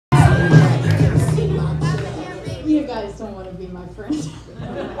friend.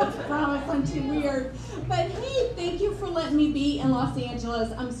 I promise I'm too weird. But hey, thank you for letting me be in Los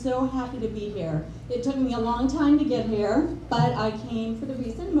Angeles. I'm so happy to be here. It took me a long time to get here, but I came for the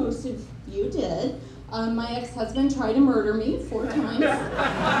reason most of you did. My ex-husband tried to murder me 4 times.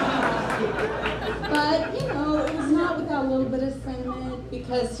 But, you know, it was not without a little bit of sentiment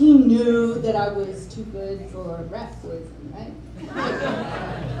because he knew that I was too good for rat poison, right?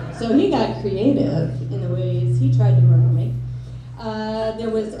 So he got creative in the ways he tried to murder me. There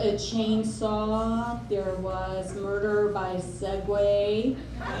was a chainsaw. There was murder by Segway.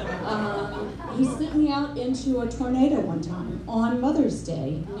 He sent me out into a tornado one time on Mother's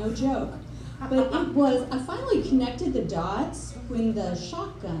Day, no joke. But it was, I finally connected the dots when the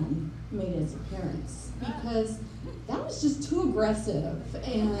shotgun made its appearance because that was just too aggressive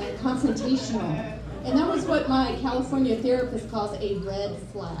and confrontational. And that was what my California therapist calls a red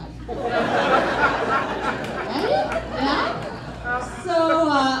flag. Right? Yeah? So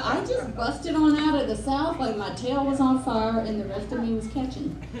I just busted on out of the South like my tail was on fire and the rest of me was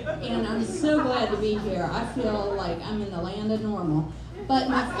catching. And I'm so glad to be here. I feel like I'm in the land of normal. But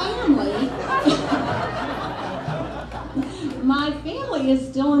my family is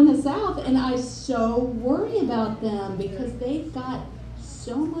still in the South, and I so worry about them because they've got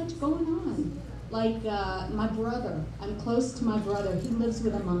so much going on. Like my brother, I'm close to my brother. He lives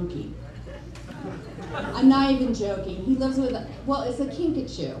with a monkey. I'm not even joking. He lives with, it's a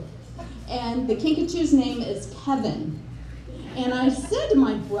kinkajou. And the kinkajou's name is Kevin. And I said to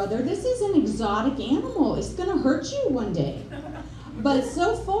my brother, this is an exotic animal. It's going to hurt you one day. But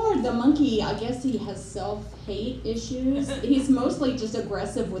so far, the monkey, I guess he has self-hate issues. He's mostly just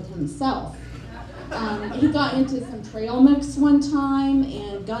aggressive with himself. He got into some trail mix one time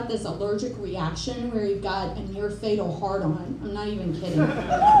and got this allergic reaction where he got a near fatal hard-on. I'm not even kidding.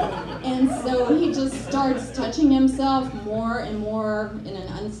 And so he just starts touching himself more and more in an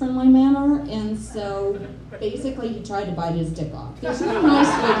unfriendly manner. And so basically he tried to bite his dick off. There's no nice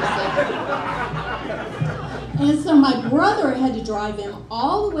way to say it. And so my brother had to drive him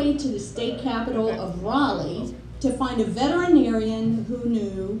all the way to the state capital of Raleigh to find a veterinarian who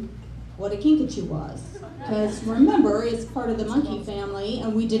knew what a kinkajou was. Because remember, it's part of the monkey family,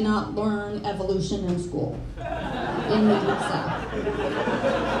 and we did not learn evolution in school in the Deep South.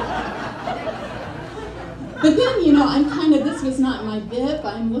 But then, you know, this was not my bit,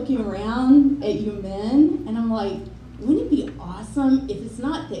 but I'm looking around at you men, and I'm like, wouldn't it be awesome if it's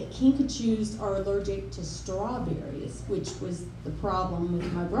not that kinkajous are allergic to strawberries, which was the problem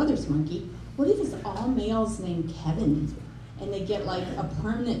with my brother's monkey? What if it's all males named Kevin? And they get like a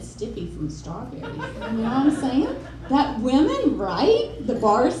permanent stiffy from strawberries. You know what I'm saying? That women, right? The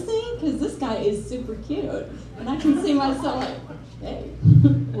bars thing? Because this guy is super cute. And I can see myself like, hey,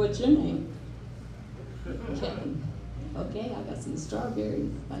 what's your name? Kevin. Okay, I got some strawberries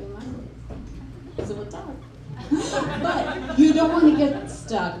by my way. So we'll talk. But you don't want to get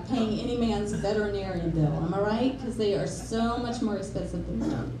stuck paying any man's veterinarian bill, am I right? Because they are so much more expensive than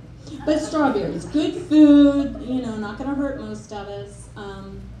that. But strawberries, good food, you know, not going to hurt most of us.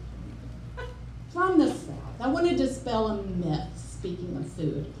 From the South, I want to dispel a myth, speaking of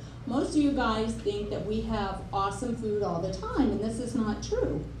food. Most of you guys think that we have awesome food all the time, and this is not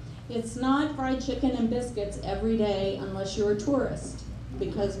true. It's not fried chicken and biscuits every day unless you're a tourist,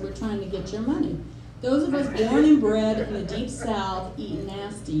 because we're trying to get your money. Those of us born and bred in the Deep South eat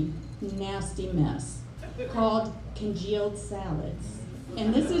nasty, nasty mess called congealed salads.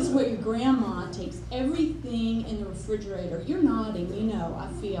 And this is where your grandma takes everything in the refrigerator. You're nodding, you know,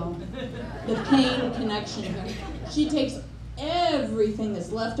 I feel the pain connection here. She takes everything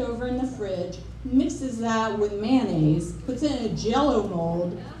that's left over in the fridge, mixes that with mayonnaise, puts it in a Jell-O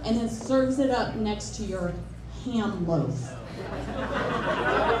mold, and then serves it up next to your ham loaf.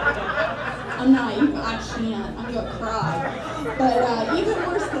 I can't, I'm gonna cry. But even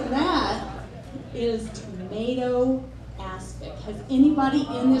worse than that is tomato aspic. Has anybody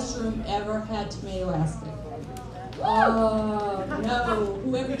in this room ever had tomato aspic? Oh, no.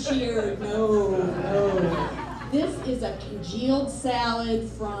 Whoever cheered, no. This is a congealed salad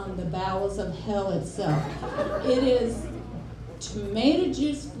from the bowels of hell itself. It is tomato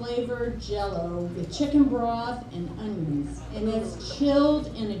juice flavored Jell-O with chicken broth and onions. And it's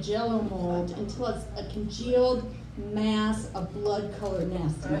chilled in a Jell-O mold until it's a congealed mass of blood-colored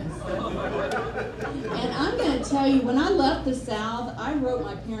nastiness. And I'm going to tell you, when I left the South, I wrote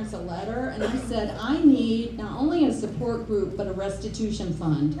my parents a letter, and I said, I need not only a support group, but a restitution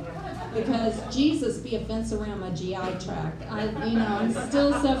fund. Because Jesus be a fence around my GI tract. I'm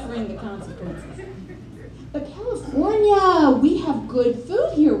still suffering the consequences. But California, we have good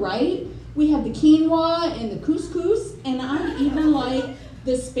food here, right? We have the quinoa and the couscous, and I even like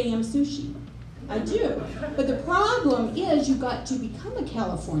the Spam sushi. I do. But the problem is you've got to become a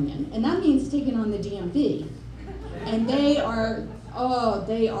Californian, and that means taking on the DMV. And they are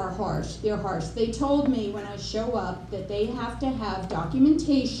harsh. They're harsh. They told me when I show up that they have to have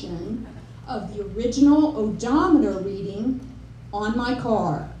documentation of the original odometer reading on my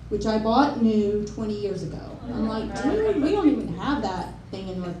car, which I bought new 20 years ago. I'm like, dude, we don't even have that thing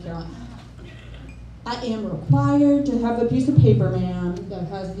in North Carolina. I am required to have a piece of paper, ma'am, that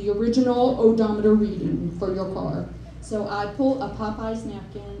has the original odometer reading for your car. So I pull a Popeye's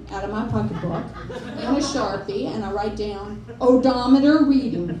napkin out of my pocketbook and a Sharpie, and I write down odometer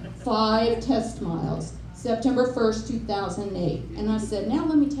reading, 5 test miles, September 1st, 2008. And I said, now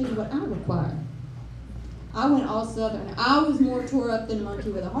let me tell you what I require. I went all Southern. I was more tore up than a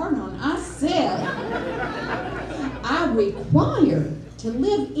monkey with a heart on. I said, I require to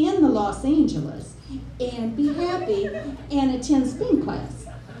live in the Los Angeles and be happy and attend spin class.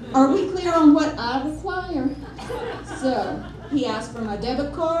 Are we clear on what I require? So he asked for my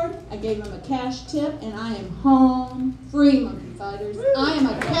debit card. I gave him a cash tip, and I am home free, monkey fighters. I am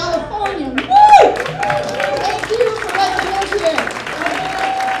a Californian. Woo! Thank you for